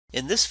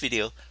In this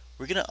video,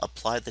 we're going to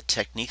apply the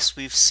techniques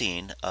we've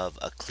seen of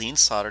a clean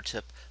solder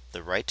tip,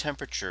 the right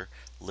temperature,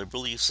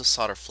 liberal use of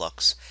solder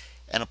flux,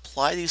 and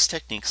apply these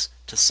techniques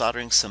to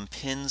soldering some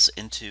pins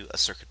into a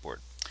circuit board.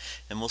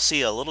 And we'll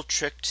see a little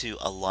trick to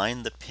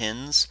align the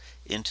pins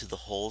into the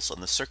holes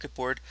on the circuit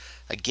board.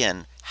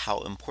 Again,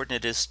 how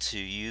important it is to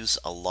use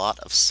a lot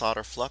of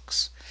solder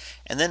flux.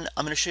 And then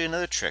I'm going to show you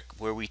another trick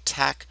where we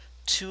tack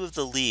two of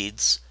the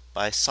leads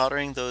by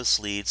soldering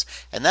those leads,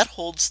 and that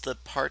holds the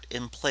part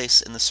in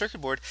place in the circuit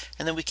board,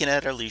 and then we can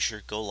at our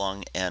leisure go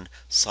along and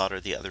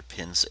solder the other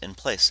pins in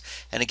place.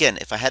 And again,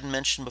 if I hadn't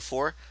mentioned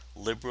before,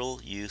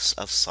 liberal use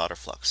of solder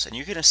flux. And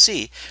you're going to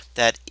see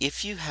that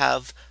if you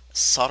have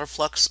solder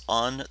flux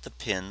on the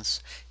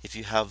pins, if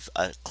you have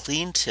a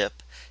clean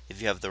tip,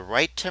 if you have the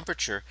right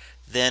temperature,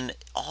 then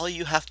all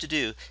you have to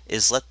do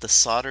is let the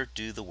solder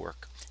do the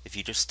work. If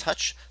you just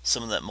touch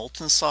some of that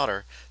molten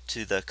solder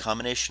to the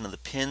combination of the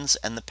pins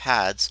and the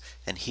pads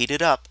and heat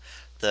it up,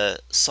 the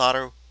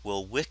solder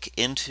will wick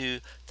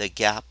into the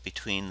gap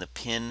between the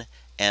pin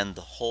and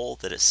the hole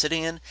that it's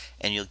sitting in,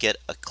 and you'll get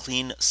a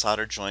clean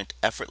solder joint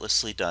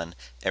effortlessly done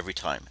every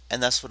time.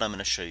 And that's what I'm going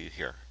to show you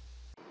here.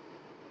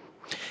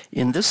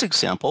 In this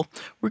example,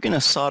 we're going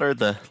to solder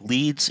the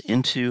leads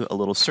into a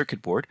little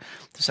circuit board.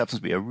 This happens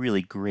to be a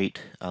really great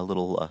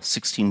little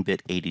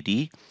 16-bit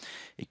ADD.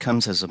 It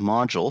comes as a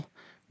module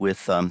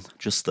with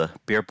just the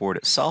bare board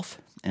itself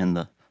and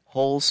the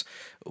holes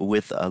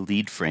with a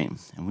lead frame.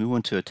 And we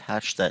want to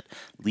attach that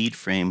lead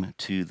frame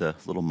to the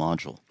little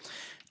module.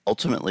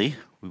 Ultimately,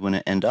 we want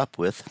to end up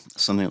with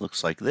something that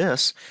looks like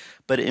this,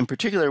 but in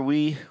particular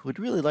we would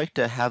really like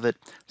to have it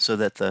so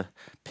that the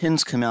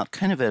pins come out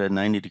kind of at a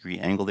 90-degree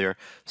angle there,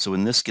 so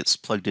when this gets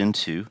plugged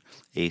into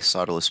a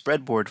solderless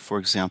breadboard, for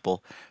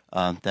example,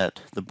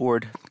 that the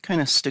board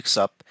kind of sticks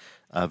up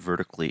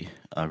vertically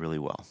really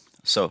well.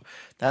 So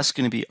that's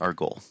going to be our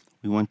goal.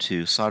 We want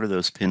to solder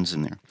those pins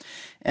in there.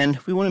 And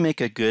we want to make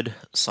a good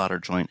solder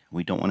joint.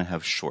 We don't want to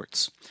have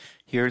shorts.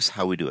 Here's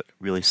how we do it.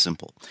 Really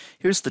simple.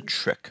 Here's the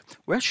trick.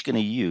 We're actually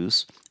going to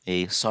use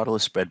a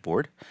solderless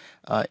breadboard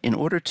in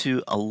order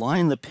to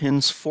align the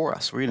pins for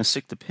us. We're going to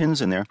stick the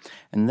pins in there,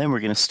 and then we're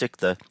going to stick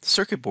the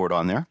circuit board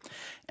on there,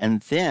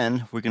 and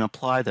then we're going to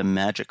apply the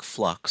magic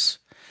flux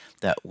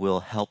that will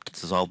help to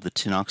dissolve the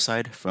tin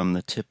oxide from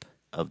the tip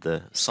of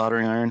the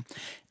soldering iron.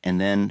 And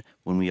then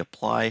when we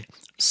apply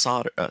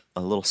solder,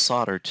 a little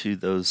solder to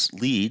those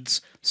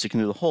leads sticking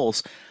through the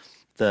holes,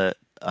 the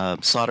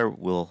solder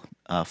will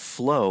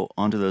flow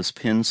onto those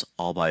pins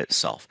all by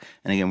itself.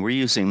 And again, we're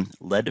using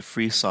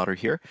lead-free solder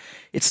here.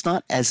 It's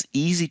not as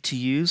easy to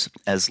use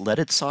as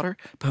leaded solder,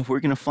 but we're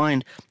going to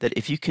find that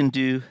if you can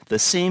do the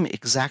same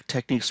exact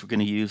techniques we're going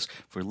to use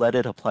for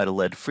leaded, apply to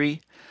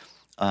lead-free,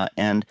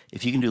 and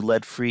if you can do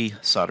lead-free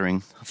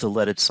soldering, the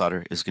leaded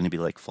solder is going to be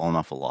like falling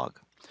off a log.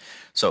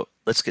 So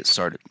let's get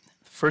started.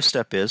 First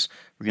step is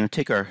we're going to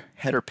take our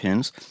header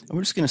pins and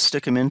we're just going to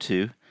stick them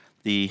into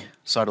the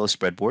solderless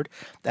breadboard.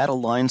 That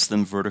aligns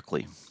them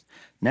vertically.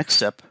 Next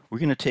step, we're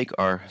going to take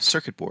our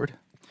circuit board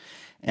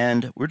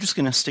and we're just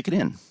going to stick it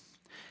in.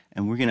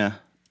 And we're going to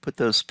put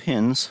those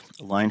pins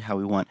aligned how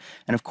we want.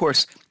 And of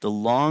course, the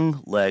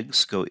long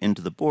legs go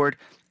into the board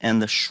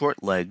and the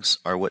short legs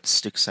are what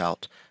sticks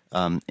out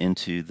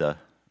into the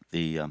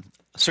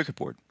circuit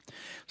board.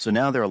 So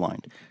now they're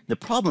aligned. The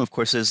problem, of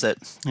course, is that,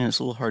 it's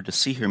a little hard to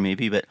see here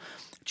maybe, but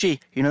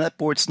gee, that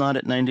board's not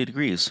at 90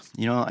 degrees.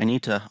 I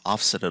need to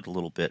offset it a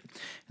little bit.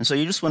 And so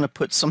you just want to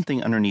put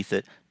something underneath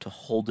it to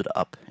hold it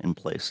up in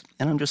place.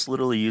 And I'm just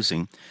literally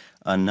using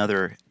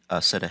another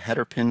set of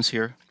header pins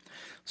here.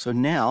 So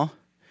now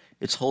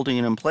it's holding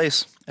it in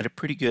place at a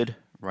pretty good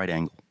right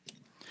angle.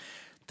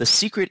 The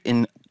secret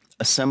in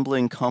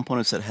assembling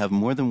components that have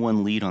more than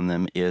one lead on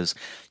them is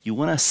you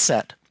want to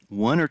set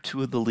one or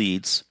two of the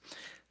leads.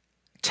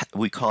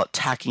 We call it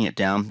tacking it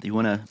down. You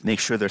want to make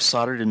sure they're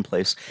soldered in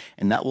place,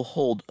 and that will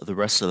hold the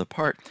rest of the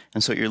part.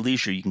 And so at your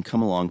leisure, you can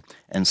come along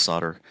and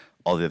solder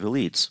all the other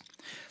leads.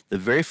 The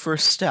very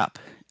first step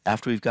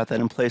after we've got that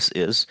in place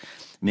is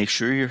make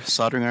sure your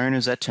soldering iron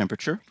is at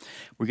temperature.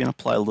 We're going to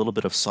apply a little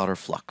bit of solder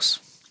flux.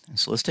 And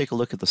so let's take a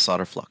look at the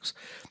solder flux.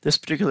 This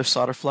particular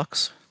solder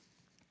flux,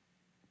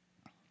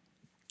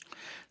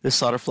 this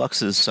solder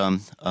flux is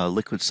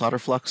liquid solder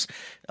flux.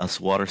 It's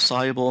water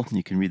soluble.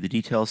 You can read the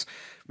details.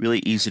 Really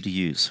easy to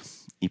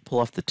use. You pull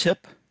off the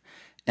tip,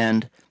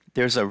 and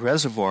there's a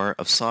reservoir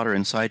of solder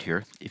inside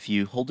here. If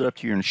you hold it up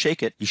to you and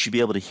shake it, you should be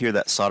able to hear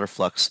that solder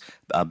flux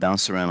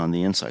bounce around on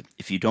the inside.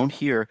 If you don't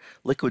hear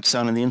liquid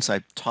sound on the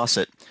inside, toss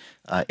it.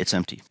 It's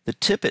empty. The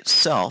tip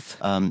itself,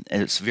 and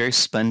it's very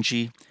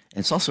spongy, and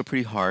it's also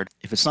pretty hard.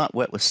 If it's not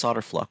wet with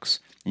solder flux,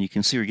 and you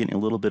can see we're getting a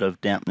little bit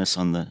of dampness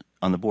on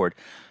the board,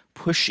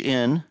 push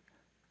in,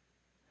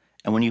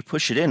 and when you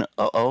push it in,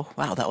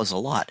 wow, that was a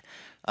lot.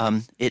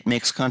 It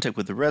makes contact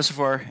with the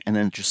reservoir and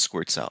then it just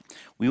squirts out.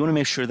 We want to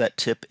make sure that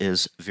tip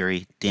is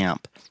very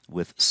damp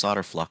with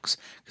solder flux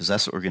because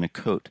that's what we're going to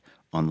coat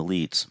on the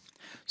leads.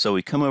 So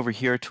we come over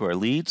here to our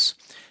leads,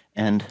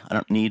 and I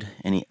don't need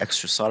any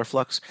extra solder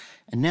flux.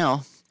 And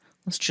now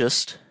let's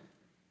just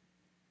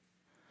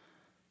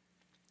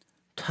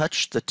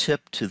touch the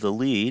tip to the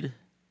lead,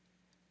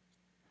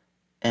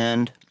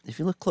 and if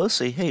you look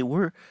closely, hey,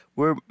 we're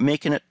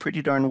making it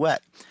pretty darn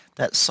wet.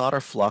 That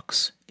solder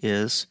flux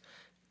is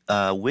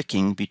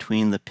wicking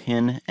between the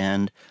pin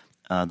and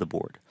the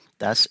board.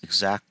 That's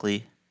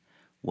exactly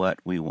what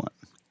we want.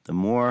 The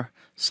more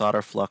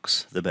solder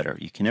flux, the better.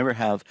 You can never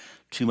have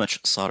too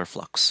much solder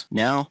flux.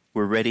 Now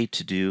we're ready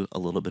to do a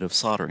little bit of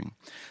soldering.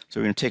 So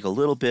we're going to take a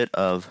little bit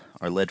of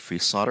our lead-free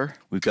solder.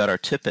 We've got our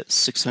tip at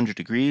 600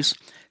 degrees.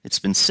 It's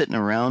been sitting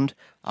around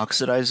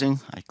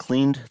oxidizing. I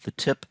cleaned the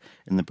tip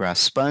in the brass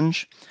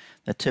sponge.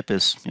 That tip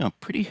is,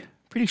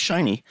 pretty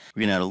shiny.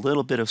 We're going to add a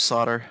little bit of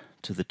solder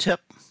to the tip.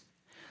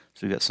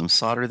 So we've got some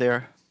solder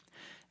there.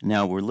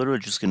 Now we're literally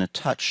just going to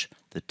touch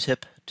the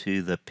tip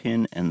to the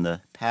pin and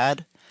the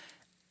pad.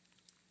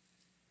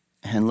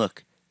 And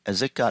look,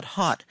 as it got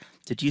hot,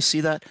 did you see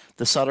that?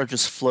 The solder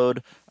just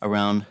flowed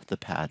around the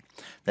pad.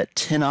 That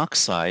tin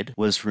oxide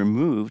was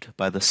removed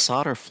by the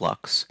solder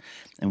flux.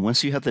 And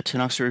once you have the tin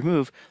oxide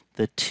removed,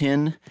 the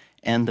tin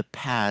and the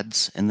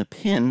pads and the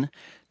pin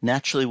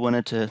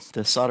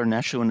the solder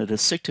naturally wanted to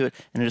stick to it,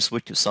 and it just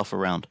wicked itself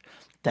around.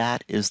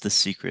 That is the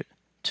secret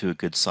to a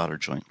good solder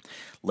joint.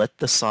 Let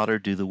the solder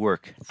do the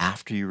work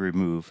after you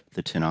remove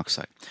the tin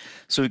oxide.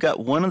 So we've got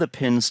one of the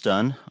pins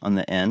done on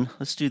the end.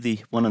 Let's do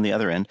the one on the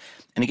other end.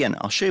 And again,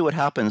 I'll show you what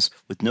happens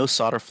with no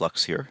solder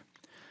flux here.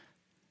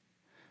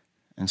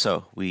 And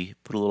so we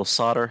put a little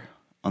solder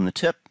on the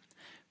tip,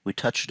 we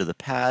touch it to the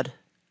pad,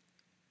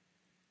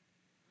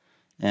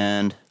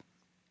 and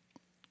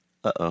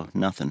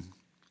nothing.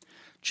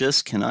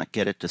 Just cannot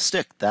get it to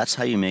stick. That's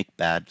how you make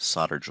bad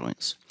solder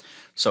joints.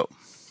 So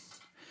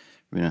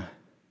we're going to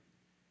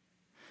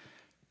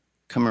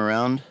come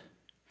around,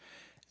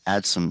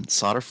 add some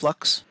solder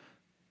flux.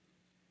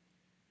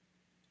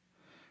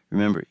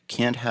 Remember, you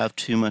can't have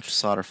too much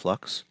solder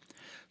flux.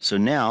 So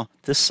now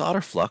this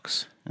solder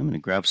flux, I'm going to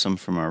grab some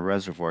from our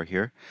reservoir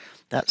here.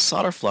 That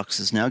solder flux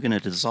is now going to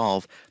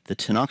dissolve the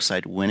tin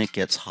oxide when it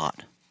gets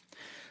hot.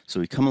 So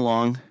we come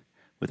along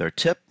with our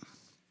tip.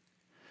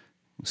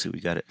 Let's see, we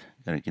got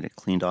to get it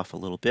cleaned off a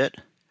little bit.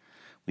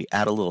 We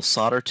add a little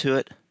solder to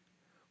it.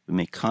 We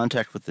make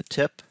contact with the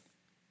tip.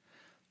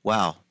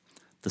 Wow,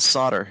 the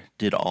solder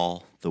did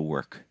all the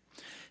work.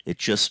 It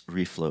just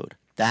reflowed.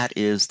 That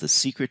is the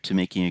secret to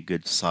making a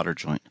good solder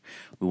joint.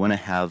 We want to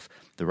have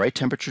the right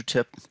temperature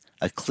tip,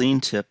 a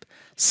clean tip,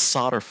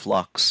 solder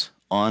flux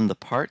on the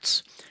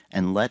parts,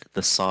 and let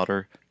the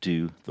solder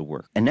do the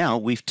work. And now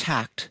we've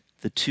tacked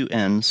the two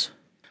ends.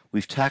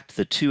 We've tacked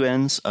the two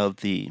ends of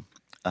the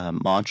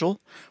module.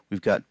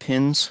 We've got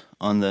pins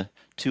on the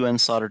two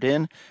ends soldered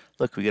in.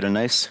 Look, we get a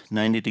nice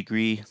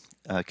 90-degree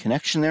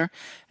connection there,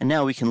 and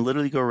now we can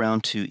literally go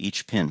around to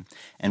each pin.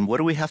 And what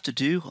do we have to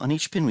do on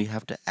each pin? We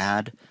have to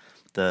add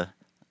the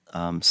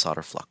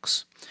solder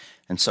flux.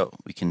 And so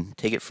we can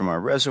take it from our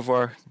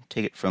reservoir,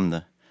 take it from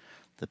the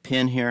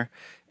pin here,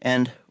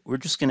 and we're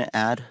just going to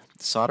add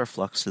solder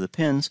flux to the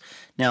pins.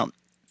 Now,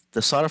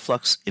 the solder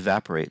flux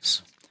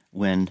evaporates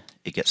when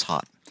it gets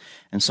hot.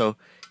 And so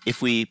if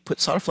we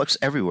put solder flux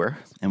everywhere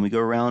and we go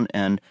around,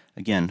 and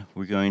again,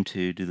 we're going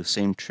to do the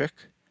same trick.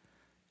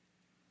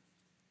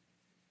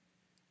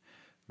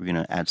 We're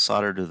going to add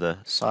solder to the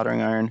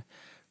soldering iron.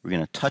 We're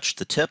going to touch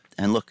the tip,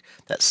 and look,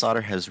 that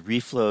solder has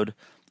reflowed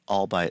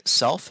all by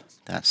itself.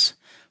 That's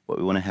what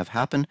we want to have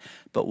happen.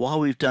 But while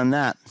we've done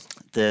that,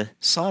 the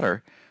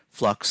solder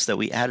flux that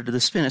we added to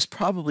the spin has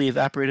probably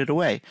evaporated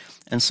away.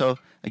 And so,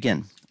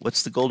 again,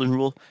 what's the golden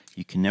rule?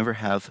 You can never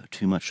have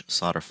too much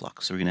solder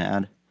flux. So we're going to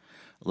add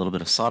a little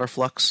bit of solder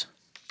flux.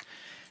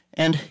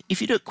 And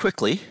if you do it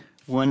quickly,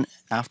 one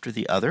after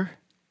the other,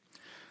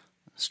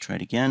 let's try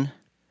it again.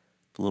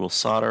 Put a little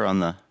solder on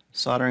the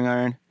soldering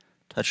iron,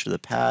 touch to the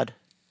pad.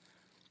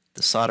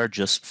 The solder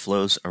just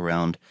flows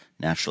around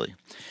naturally.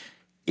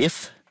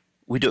 If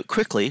we do it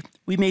quickly,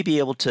 we may be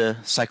able to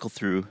cycle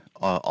through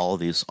all of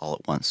these all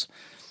at once.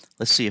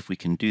 Let's see if we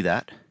can do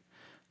that.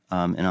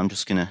 And I'm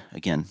just going to,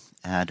 again,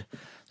 add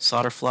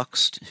solder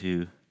flux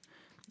to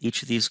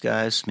each of these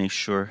guys, make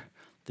sure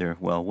they're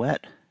well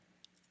wet.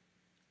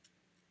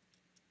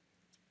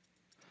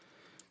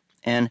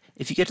 And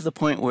if you get to the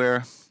point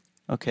where,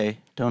 okay,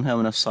 don't have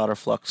enough solder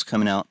flux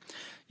coming out,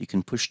 you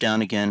can push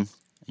down again,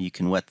 and you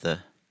can wet the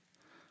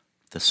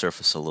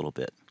surface a little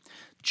bit.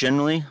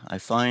 Generally, I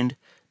find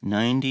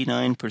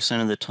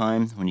 99% of the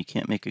time when you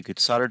can't make a good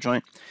solder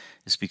joint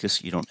is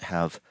because you don't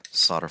have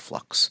solder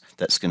flux.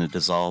 That's going to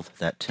dissolve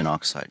that tin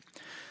oxide.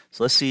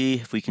 So let's see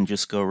if we can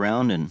just go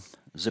around and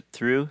zip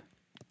through.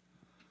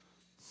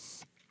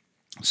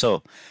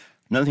 So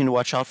another thing to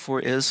watch out for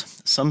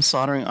is some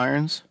soldering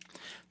irons,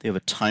 they have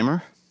a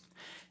timer,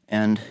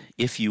 and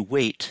if you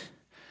wait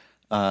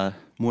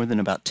more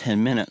than about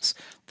 10 minutes,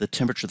 the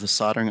temperature of the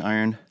soldering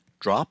iron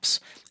drops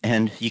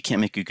and you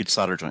can't make a good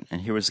solder joint.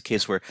 And here was a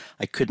case where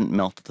I couldn't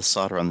melt the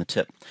solder on the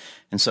tip.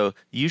 And so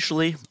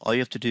usually all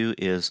you have to do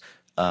is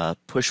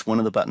push one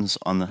of the buttons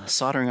on the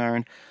soldering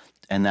iron,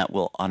 and that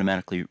will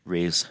automatically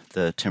raise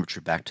the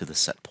temperature back to the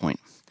set point.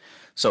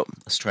 So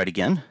let's try it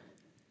again.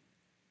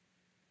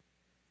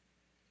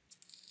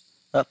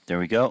 Up, there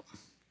we go.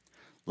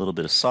 A little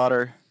bit of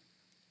solder.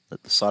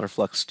 Let the solder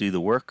flux do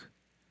the work.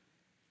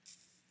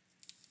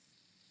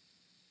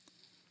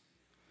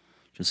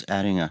 Just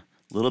adding a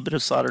little bit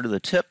of solder to the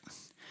tip,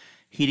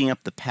 heating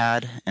up the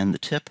pad and the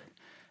tip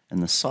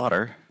and the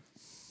solder.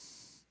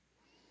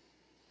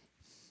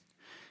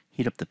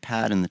 Heat up the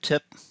pad and the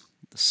tip,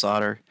 the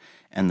solder,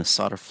 and the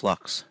solder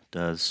flux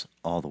does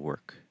all the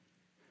work.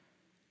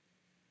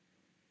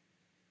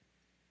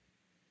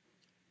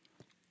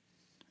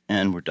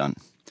 And we're done.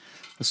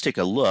 Let's take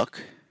a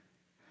look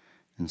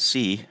and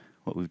see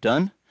what we've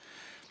done.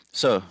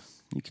 So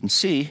you can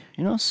see,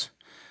 it's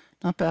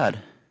not bad.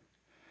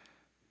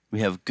 We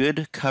have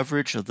good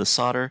coverage of the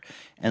solder,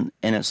 and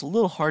it's a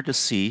little hard to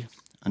see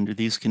under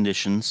these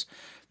conditions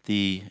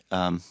the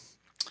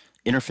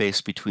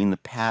interface between the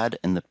pad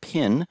and the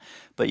pin,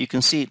 but you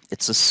can see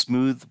it's a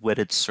smooth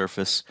wetted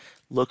surface.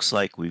 Looks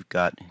like we've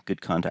got good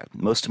contact.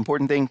 Most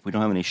important thing, we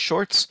don't have any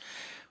shorts.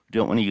 We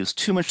don't want to use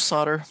too much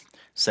solder.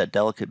 It's that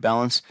delicate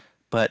balance,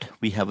 but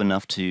we have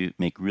enough to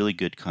make really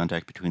good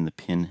contact between the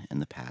pin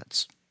and the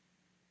pads.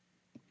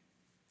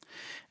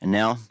 And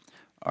now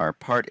our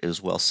part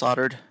is well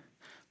soldered.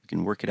 We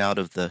can work it out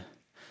of the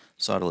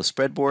solderless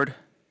breadboard.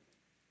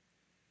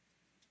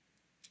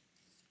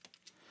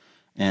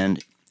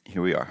 And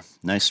here we are.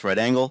 Nice right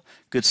angle,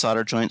 good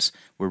solder joints.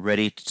 We're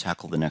ready to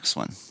tackle the next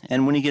one.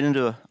 And when you get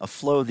into a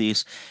flow of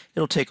these,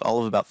 it'll take all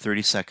of about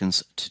 30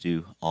 seconds to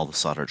do all the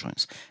solder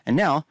joints. And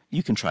now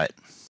you can try it.